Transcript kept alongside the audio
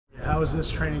How does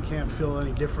this training camp feel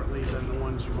any differently than the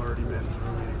ones you've already been through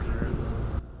in your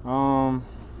career?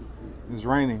 It's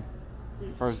raining,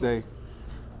 first day.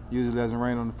 Usually it doesn't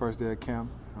rain on the first day of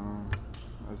camp.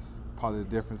 That's probably the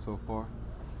difference so far.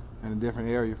 And a different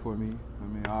area for me. I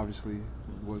mean, obviously,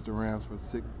 it was the Rams for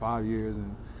 5 years,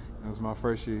 and it was my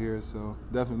first year here, so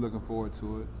definitely looking forward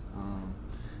to it.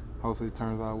 Hopefully it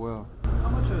turns out well. How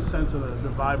much of a sense of the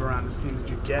vibe around this team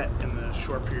did you get in the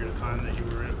short period of time that you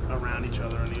were around each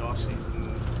other in the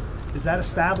offseason? Is that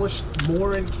established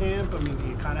more in camp? I mean, do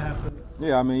you kind of have to?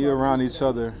 Yeah, I mean, you're around each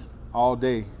other all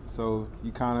day, so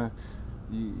you kind of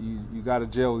you got to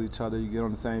gel with each other. You get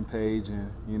on the same page,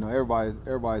 and you know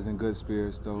everybody's in good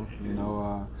spirits. Though you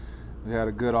know we had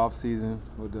a good off season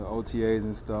with the OTAs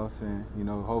and stuff, and you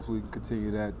know hopefully we can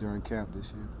continue that during camp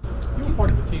this year. You were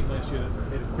part of a team last year that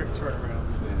made a quick turnaround.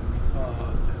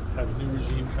 To have a new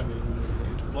regime come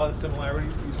in. A lot of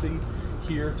similarities you see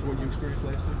here to what you experienced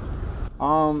last year.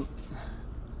 I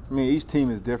mean, each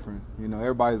team is different. You know,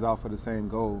 everybody's out for the same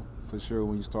goal for sure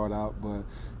when you start out, but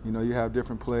you know, you have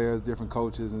different players, different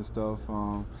coaches and stuff.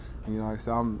 You know, like I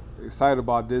said, I'm excited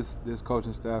about this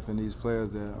coaching staff and these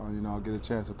players that you know I'll get a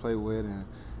chance to play with, and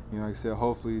you know, like I said,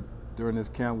 hopefully during this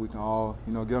camp we can all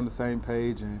get on the same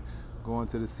page and go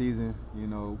into the season, you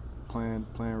know, playing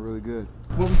really good.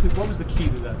 What was the key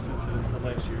to that to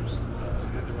last year's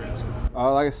with the Rams?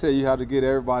 Like I said, you have to get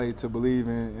everybody to believe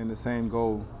in the same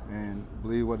goal and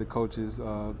believe what the coach is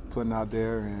putting out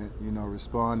there, and you know,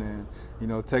 respond, and you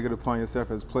know, take it upon yourself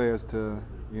as players to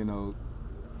you know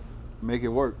make it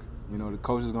work. You know, the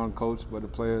coach is going to coach, but the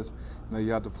players, you know,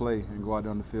 you have to play and go out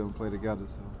there on the field and play together.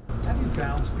 So. How do you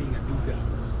balance being a new guy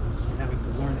and having to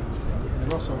learn everything?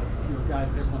 And also, you know, guys,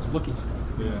 everyone's looking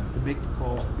to make the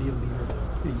calls, to be a leader.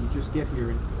 And you just get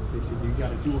here and they say you got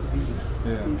to do it easy.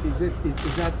 Yeah.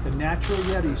 Is that the natural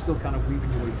yet, or are you still kind of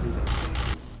weaving your way through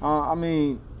that? I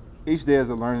mean, each day is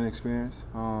a learning experience.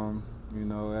 You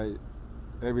know,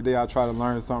 every day I try to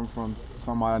learn something from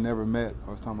somebody I never met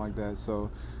or something like that.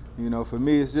 So, you know, for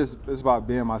me, it's about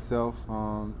being myself.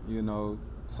 You know,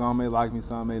 some may like me,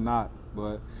 some may not.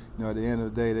 But you know, at the end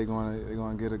of the day, they're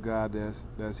gonna get a guy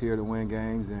that's here to win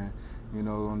games, and you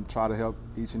know, gonna try to help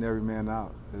each and every man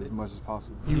out as much as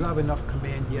possible. Do you have enough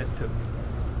command yet to,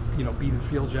 you know, be the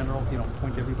field general? You know,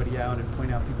 point everybody out and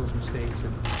point out people's mistakes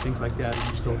and things like that.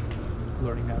 Are you still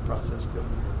learning that process too?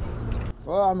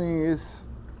 Well, I mean, it's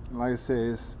like I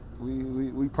said,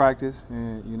 we practice,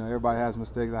 and you know, everybody has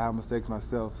mistakes. I have mistakes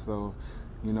myself, so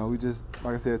you know, we just,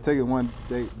 like I said, take it one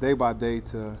day by day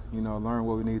to you know learn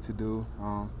what we need to do.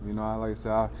 You know, like I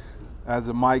said, as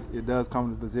a Mike, it does come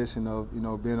to the position of you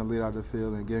know being a leader out of the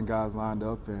field and getting guys lined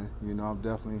up, and you know, I'm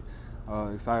definitely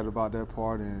excited about that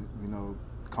part, and you know,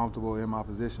 comfortable in my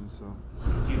position. So.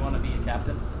 Do you want to be a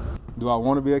captain? Do I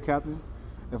want to be a captain?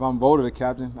 If I'm voted a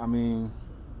captain, I mean,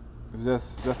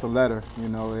 it's just a letter. You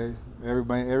know,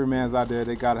 every man's out there.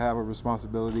 They got to have a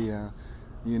responsibility, and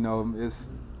you know, it's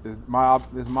my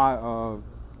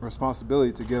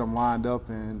responsibility to get them lined up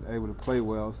and able to play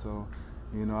well. So,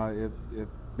 you know, if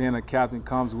being a captain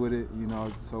comes with it, you know,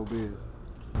 so be it.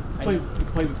 You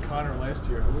played with Connor last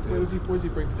year. What does he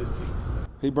bring to this team?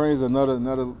 He brings another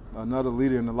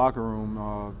leader in the locker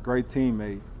room, great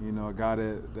teammate. You know, a guy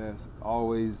that's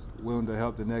always willing to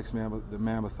help the next man, the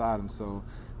man beside him. So,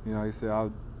 you know, he said, I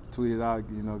tweeted out,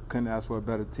 you know, couldn't ask for a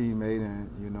better teammate, and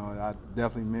you know, I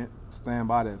definitely stand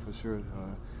by that for sure.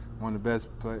 One of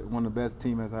the best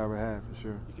teammates I ever had for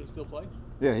sure. He can still play?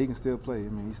 Yeah, he can still play. I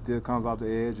mean, he still comes off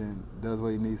the edge and does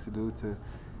what he needs to do to,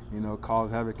 you know, cause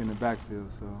havoc in the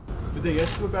backfield. So. Did they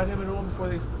ask you about him at all before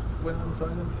they went and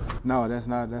signed him? No, that's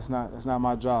not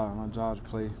my job. My job is to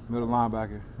play middle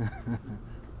linebacker.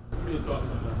 What are your thoughts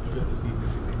on what this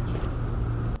defense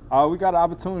we got an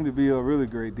opportunity to be a really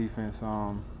great defense.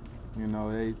 You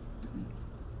know, they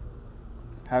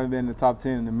haven't been in the top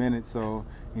 10 in a minute, so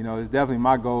you know, it's definitely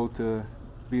my goal to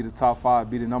be the top 5,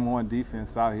 be the #1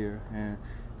 defense out here. And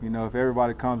you know, if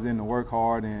everybody comes in to work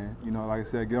hard and you know, like I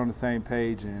said, get on the same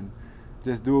page and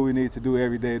just do what we need to do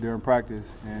every day during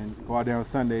practice and go out there on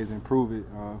Sundays and prove it,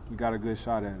 we got a good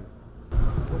shot at it.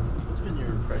 What's been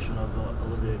your impression of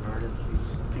Olivier Vernon?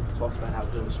 People talked about how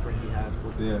good of a spring he had.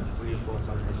 What are your thoughts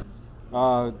on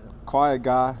him? Quiet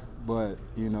guy, but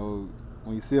you know,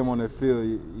 when you see him on that field,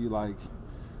 you like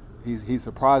he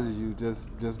surprises you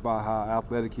just by how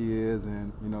athletic he is,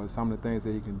 and you know, some of the things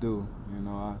that he can do. You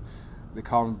know, I think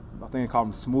they call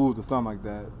him smooth or something like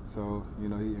that. So you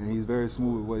know, he's very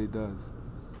smooth with what he does.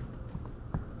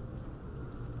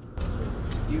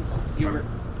 You were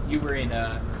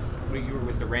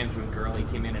with the Rams when Gurley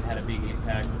came in and had a big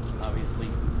impact. Obviously,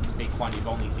 Saquon, you've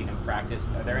only seen him practice.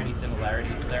 Are there any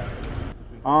similarities there?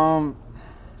 I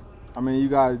mean, you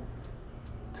got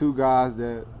two guys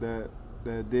that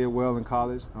did well in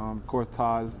college. Of course,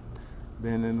 Todd's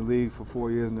been in the league for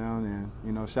 4 years now, and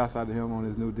you know, shouts out to him on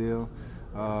his new deal.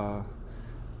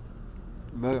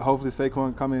 Hopefully, Saquon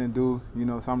can come in and do, you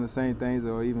know, some of the same things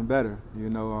or even better. You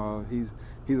know, he's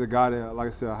a guy that, like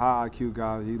I said, a high IQ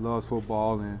guy. He loves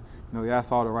football, and you know, he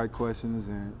asks all the right questions,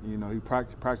 and you know, he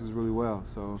practices really well.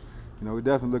 So, you know, we're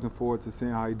definitely looking forward to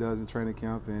seeing how he does in training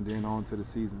camp and then on to the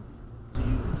season. Could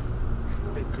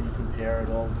you compare at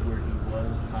all where he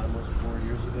was, Todd was 4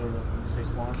 years ago to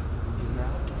Saquon is now?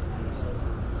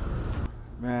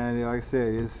 Man, like I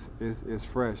said, it's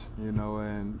fresh, you know,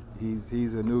 and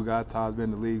he's a new guy. Todd's been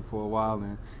in the league for a while,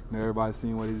 and you know, everybody's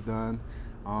seen what he's done.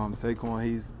 Saquon,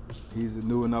 he's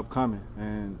new and upcoming,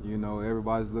 and you know,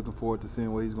 everybody's looking forward to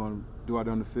seeing what he's going to do out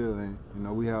there on the field. And you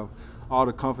know, we have all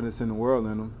the confidence in the world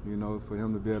in him, you know, for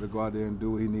him to be able to go out there and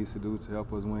do what he needs to do to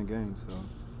help us win games. So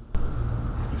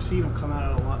you've seen him come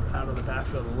out of the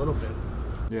backfield a little bit.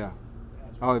 Yeah.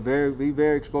 Oh, he's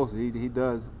very explosive. He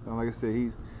does. Like I said,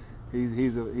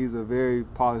 he's a very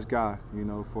polished guy, you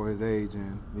know, for his age,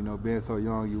 and you know, being so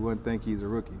young, you wouldn't think he's a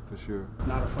rookie for sure.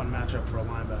 Not a fun matchup for a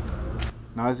linebacker.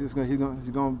 No, he's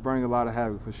gonna bring a lot of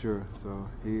havoc for sure. So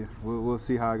we'll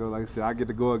see how it goes. Like I said, I get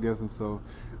to go against him, so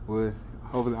we'll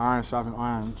hopefully iron sharpen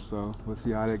iron. So we'll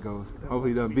see how that goes. Hopefully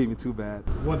he doesn't beat me too bad.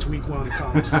 Once week 1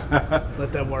 comes,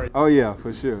 let them worry. Oh yeah,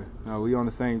 for sure. No, we on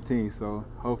the same team, so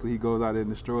hopefully he goes out there and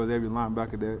destroys every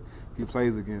linebacker that he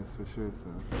plays against for sure. So.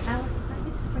 Alec, if I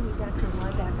could just bring you back to the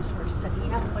linebackers for a second. You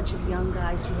have a bunch of young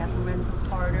guys. You have Lorenzo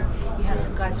Carter. You have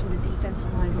some guys from the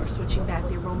defensive line who are switching back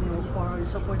there, Romeo Okwara and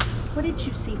so forth. What did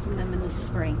you see from them in the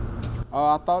spring?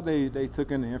 I thought they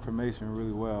took in the information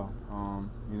really well.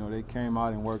 You know, they came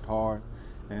out and worked hard,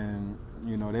 and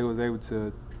you know, they was able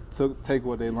to take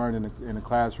what they learned in the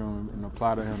classroom and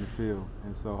apply to it on the field.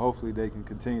 And so hopefully they can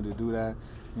continue to do that,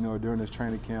 you know, during this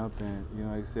training camp, and you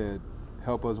know, like I said,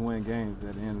 help us win games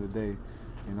at the end of the day.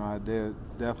 You know, they're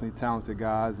definitely talented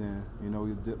guys, and you know,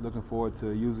 we're looking forward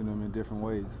to using them in different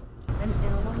ways. And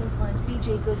along those lines,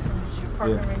 B.J. Goodson is your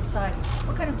partner inside.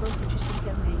 What kind of growth did you see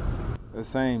them make? The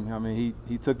same. I mean,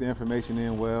 he took the information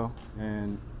in well,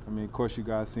 and I mean, of course, you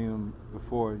guys seen him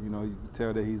before. You know, you can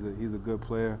tell that he's a good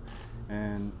player,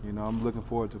 and you know, I'm looking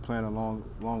forward to playing along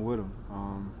with him.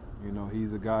 You know,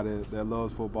 he's a guy that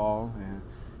loves football, and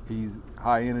he's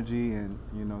high energy, and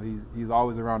you know, he's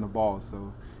always around the ball.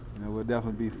 So, you know, we'll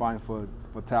definitely be fighting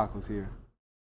for tackles here.